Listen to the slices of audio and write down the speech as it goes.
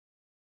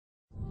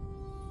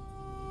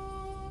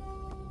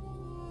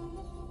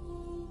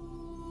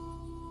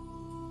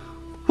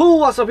Oh,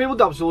 what's up people,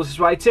 Dobbsyrules is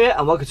right here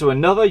and welcome to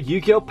another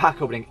Yugioh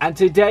pack opening, and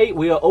today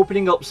we are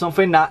opening up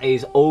something that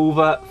is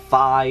over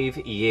 5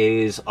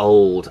 years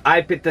old.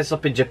 I picked this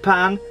up in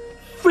Japan,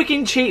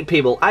 freaking cheap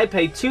people. I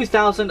paid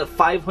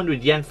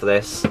 2,500 yen for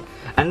this,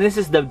 and this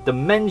is the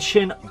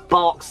Demotion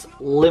box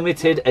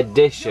limited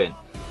edition,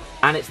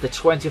 and it's the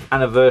 20th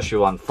anniversary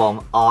one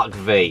from Arc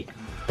V.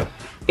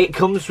 It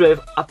comes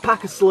with a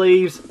pack of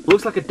sleeves,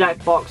 looks like a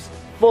deck box,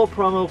 4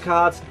 promo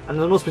cards,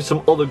 and there must be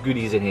some other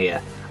goodies in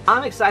here.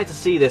 I'm excited to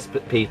see this,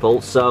 people,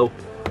 so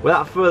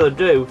without further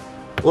ado,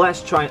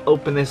 let's try and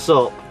open this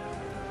up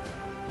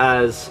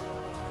as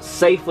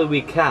safely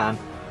we can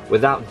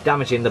without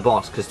damaging the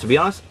box, because to be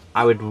honest,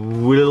 I would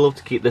really love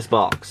to keep this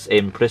box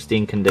in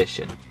pristine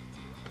condition.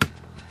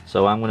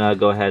 So I'm going to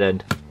go ahead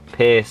and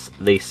pierce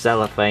the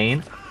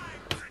cellophane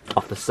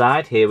off the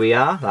side. Here we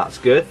are, that's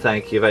good,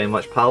 thank you very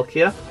much,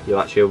 Palkia.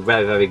 You're actually a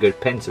very, very good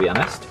pin, to be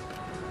honest.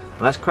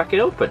 Let's crack it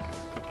open.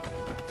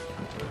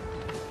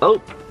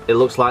 Oh! It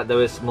looks like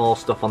there is more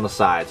stuff on the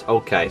sides.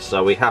 Okay,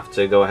 so we have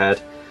to go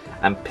ahead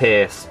and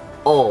pierce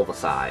all the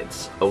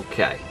sides.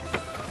 Okay,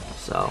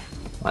 so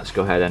let's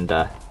go ahead and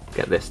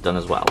get this done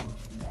as well.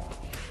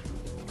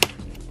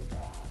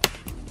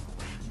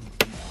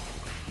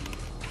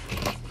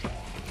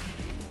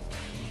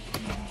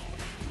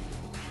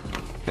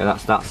 Okay,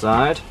 that's that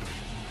side.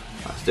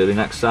 Let's do the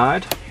next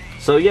side.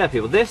 So yeah,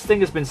 people, this thing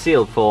has been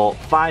sealed for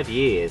 5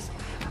 years,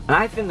 and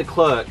I think the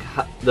clerk,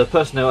 the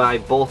person who I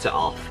bought it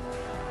off,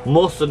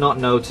 must have not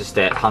noticed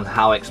it on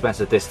how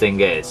expensive this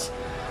thing is.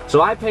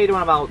 So I paid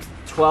around about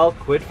 12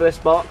 quid for this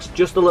box,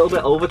 just a little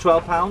bit over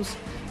 £12.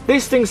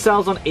 This thing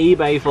sells on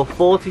eBay for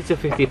 40 to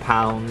 50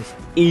 pounds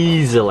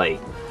easily.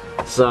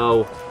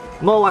 So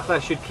more likely I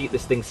should keep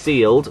this thing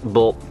sealed,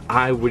 but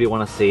I really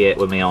want to see it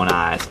with my own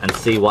eyes and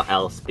see what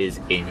else is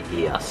in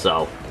here.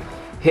 So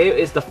here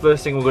is the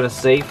first thing we're going to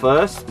see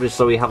first,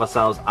 so we have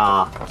ourselves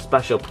our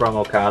special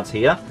promo cards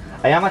here.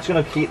 I am actually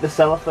going to keep the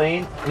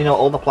cellophane, you know,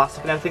 all the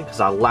plastic and everything, because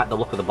I like the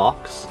look of the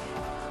box.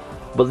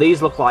 But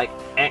these look like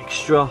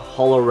extra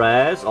holo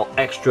rares, or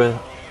extra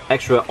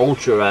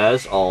ultra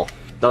rares, or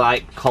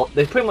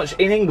they're pretty much,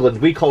 in England,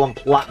 we call them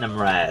platinum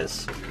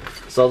rares.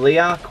 So they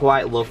are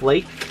quite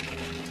lovely.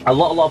 A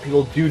lot of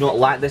people do not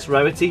like this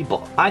rarity,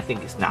 but I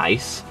think it's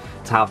nice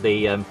to have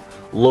the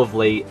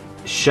lovely,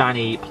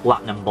 shiny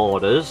platinum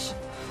borders.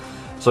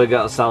 So we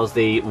got ourselves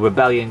the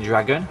Rebellion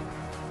Dragon.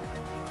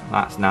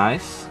 That's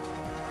nice.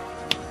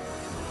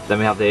 Then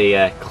we have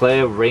the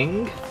Clear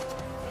Ring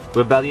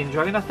Rebellion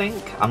Dragon, I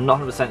think. I'm not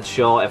 100%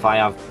 sure if I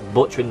have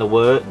butchering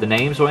the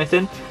names or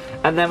anything.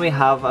 And then we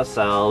have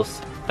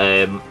ourselves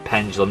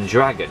Pendulum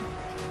Dragon.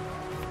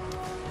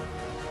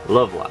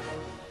 Lovely.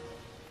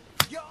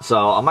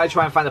 So I might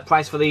try and find the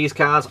price for these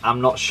cards.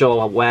 I'm not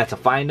sure where to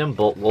find them,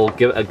 but we'll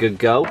give it a good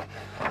go.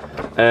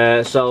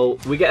 So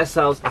we get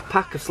ourselves a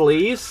pack of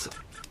sleeves.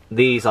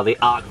 These are the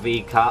Arc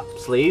V cap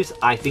sleeves.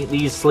 I think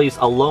these sleeves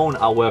alone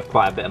are worth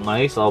quite a bit of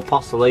money, so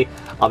possibly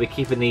I'll be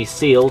keeping these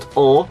sealed,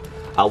 or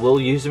I will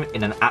use them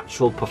in an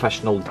actual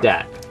professional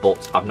deck,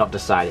 but I've not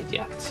decided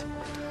yet.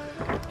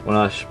 I'm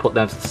going to put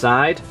them to the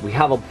side. We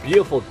have a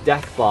beautiful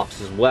deck box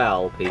as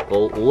well,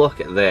 people.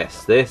 Look at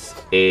this. This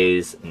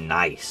is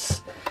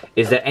nice.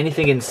 Is there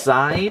anything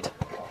inside?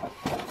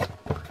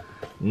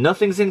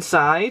 Nothing's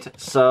inside,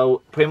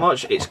 so pretty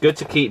much it's good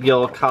to keep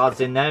your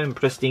cards in there in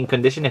pristine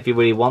condition if you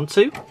really want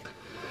to.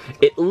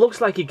 It looks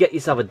like you get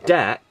yourself a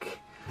deck,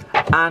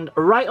 and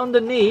right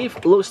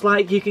underneath looks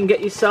like you can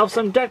get yourself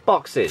some deck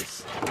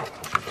boxes.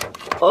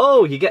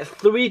 Oh, you get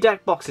 3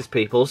 deck boxes,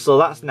 people, so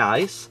that's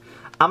nice.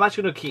 I'm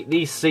actually going to keep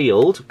these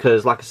sealed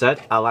because, like I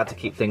said, I like to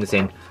keep things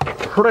in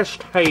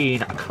pristine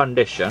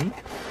condition.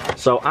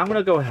 So I'm going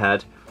to go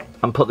ahead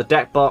and put the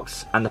deck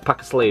box and the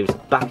pack of sleeves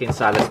back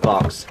inside this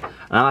box.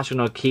 And I'm actually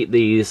going to keep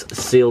these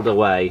sealed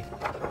away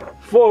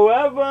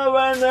forever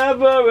and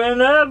ever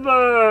and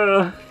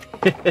ever.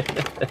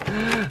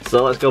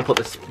 So let's go put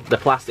the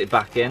plastic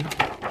back in.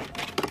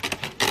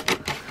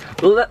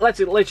 Well,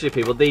 literally,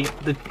 people,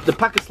 the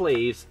pack of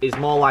sleeves is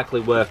more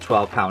likely worth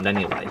 £12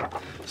 anyway.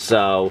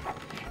 So,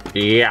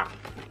 yeah,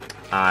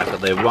 I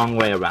got the wrong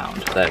way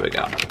around. There we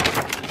go.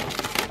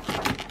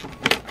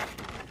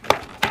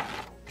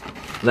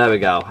 There we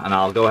go, and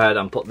I'll go ahead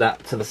and put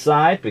that to the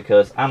side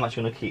because I'm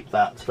actually going to keep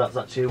that. That's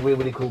actually a really,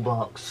 really cool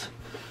box.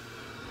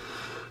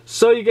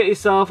 So you get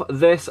yourself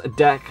this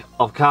deck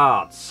of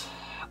cards.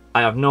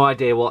 I have no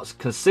idea what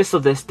consists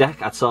of this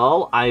deck at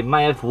all. I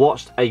may have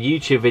watched a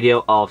YouTube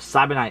video of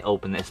Cybernite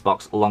open this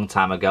box a long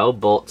time ago,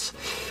 but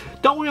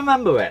don't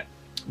remember it.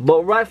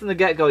 But right from the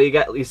get-go, you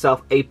get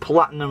yourself a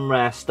Platinum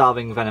Rare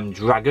Starving Venom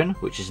Dragon,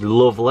 which is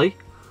lovely.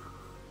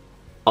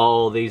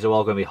 Oh, these are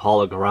all going to be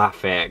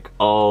holographic.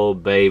 Oh,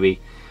 baby.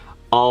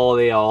 Oh,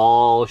 they are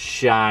all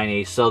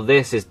shiny. So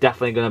this is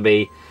definitely going to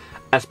be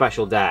a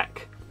special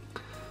deck.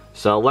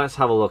 So let's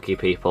have a looky,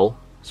 people.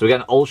 So we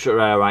get an Ultra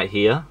Rare right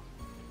here.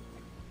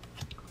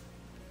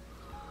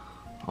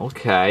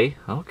 Okay,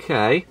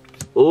 okay.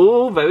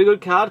 Oh, very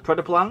good card,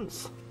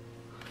 Predaplants.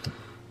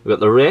 We've got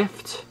the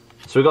Rift.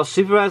 So we've got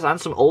Super Rares and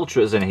some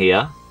Ultras in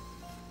here.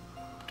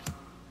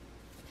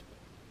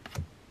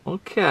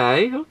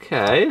 Okay,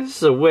 okay. This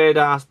is a weird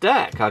ass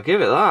deck, I'll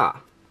give it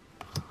that.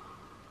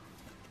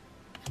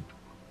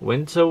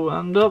 Winter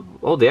Wound Up.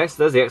 Oh, there's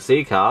the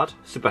XC card.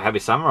 Super Heavy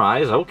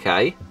Samurais,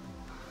 okay.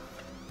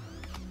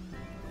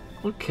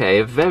 Okay,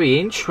 a very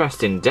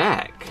interesting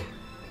deck.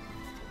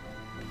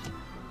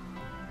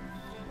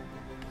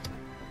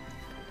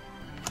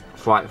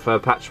 Fight for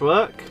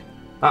Patchwork.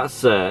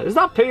 That's, is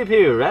that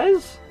PvP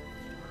Res?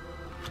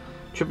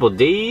 Triple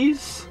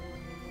Ds.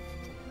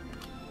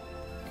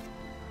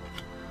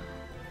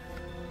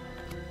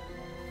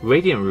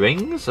 Radiant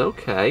Rings,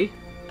 okay.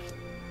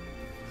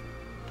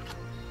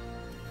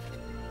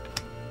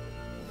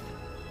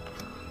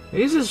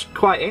 This is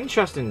quite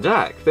interesting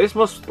deck. This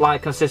must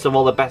like consist of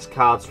all the best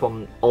cards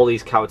from all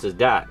these characters'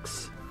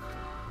 decks.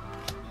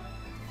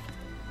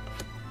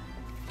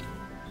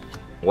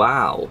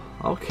 Wow,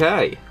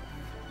 okay.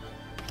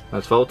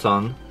 Let's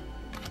Photon.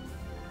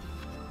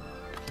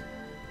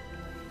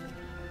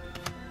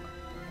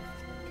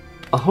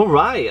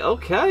 Alright,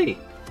 okay.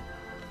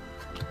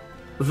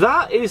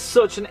 That is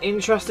such an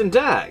interesting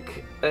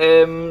deck.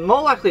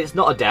 More likely it's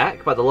not a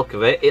deck by the look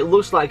of it. It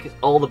looks like it's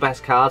all the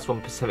best cards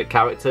from specific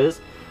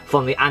characters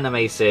from the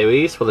anime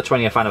series for the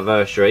 20th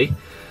anniversary.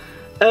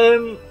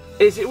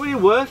 Is it really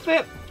worth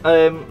it?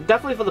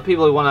 Definitely for the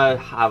people who want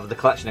to have the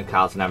collection of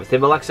cards and everything,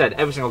 but like I said,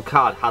 every single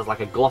card has like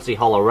a glossy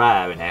holo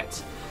rare in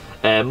it.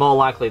 More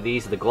likely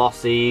these are the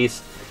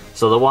glossies.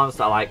 So the ones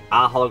that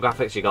are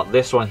holographics, you got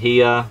this one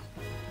here,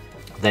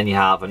 then you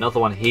have another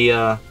one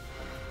here,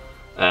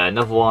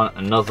 another one,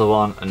 another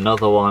one,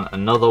 another one,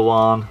 another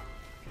one,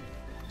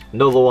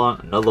 another one,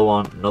 another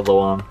one, another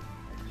one,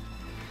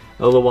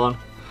 another one.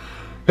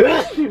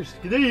 Excuse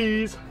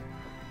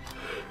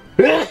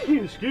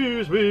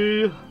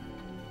me.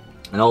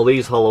 And all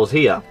these holos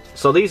here.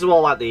 So these are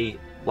all like the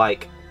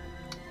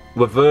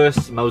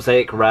reverse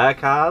mosaic rare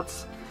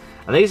cards.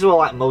 And these are all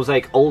like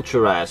mosaic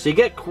ultra rare. So you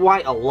get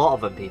quite a lot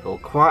of them, people.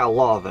 Quite a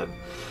lot of them.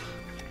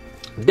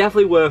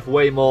 Definitely worth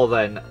way more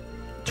than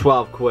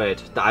 12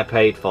 quid that I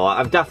paid for.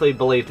 I definitely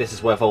believe this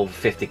is worth over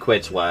 50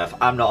 quid's worth.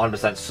 I'm not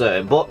 100%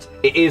 certain, but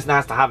it is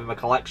nice to have in my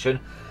collection.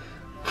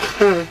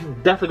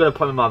 Definitely going to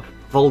put them in my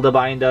folder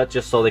binder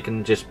just so they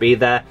can just be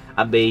there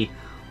and be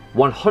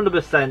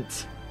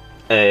 100%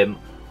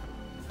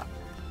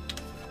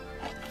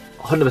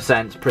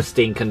 100%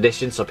 pristine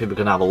condition so people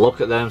can have a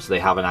look at them so they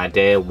have an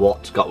idea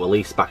what got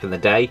released back in the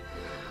day.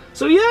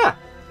 So yeah,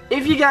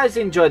 if you guys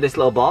enjoyed this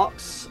little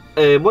box,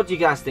 what do you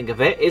guys think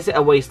of it? Is it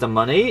a waste of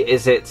money?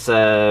 Is it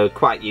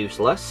quite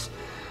useless?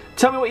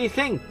 Tell me what you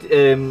think.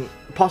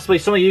 Possibly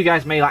some of you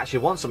guys may actually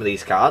want some of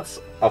these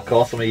cards. Of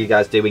course, some of you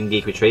guys do in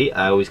Geek Retreat.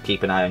 I always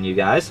keep an eye on you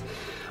guys.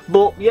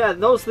 But yeah,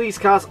 most of these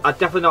cards are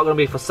definitely not going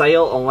to be for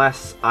sale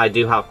unless I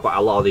do have quite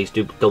a lot of these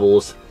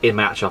doubles in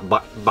my actual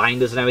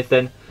binders and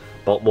everything.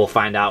 But we'll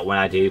find out when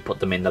I do put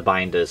them in the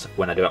binders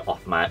when I do it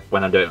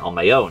when I'm doing it on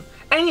my own.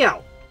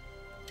 Anyhow,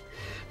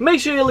 make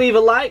sure you leave a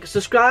like,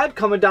 subscribe,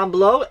 comment down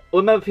below.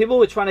 Remember, people,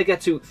 we're trying to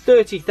get to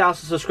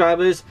 30,000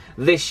 subscribers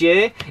this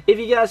year. If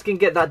you guys can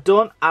get that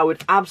done, I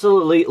would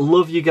absolutely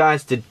love you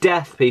guys to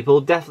death, people,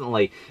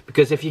 definitely.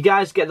 Because if you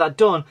guys get that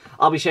done,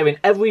 I'll be shaving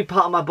every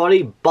part of my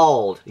body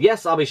bald.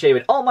 Yes, I'll be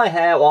shaving all my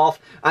hair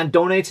off and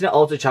donating it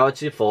all to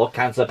charity for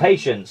cancer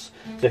patients.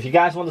 So if you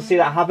guys want to see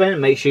that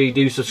happen, make sure you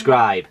do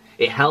subscribe.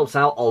 It helps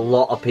out a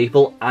lot of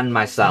people and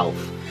myself.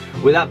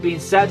 With that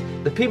being said,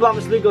 the people at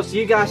Mr. Luke goes to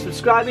you guys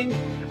subscribing,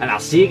 and I'll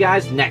see you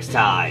guys next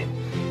time.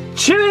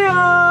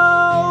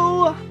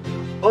 Cheerio!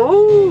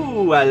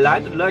 Oh, I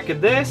like the look of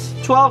this.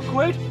 12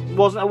 quid.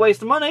 Wasn't a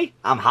waste of money.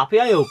 I'm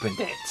happy I opened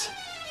it.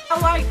 I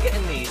like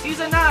getting these.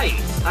 These are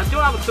nice. I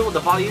don't have a clue what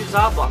the values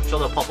are, but I'm sure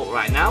they'll pop up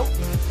right now.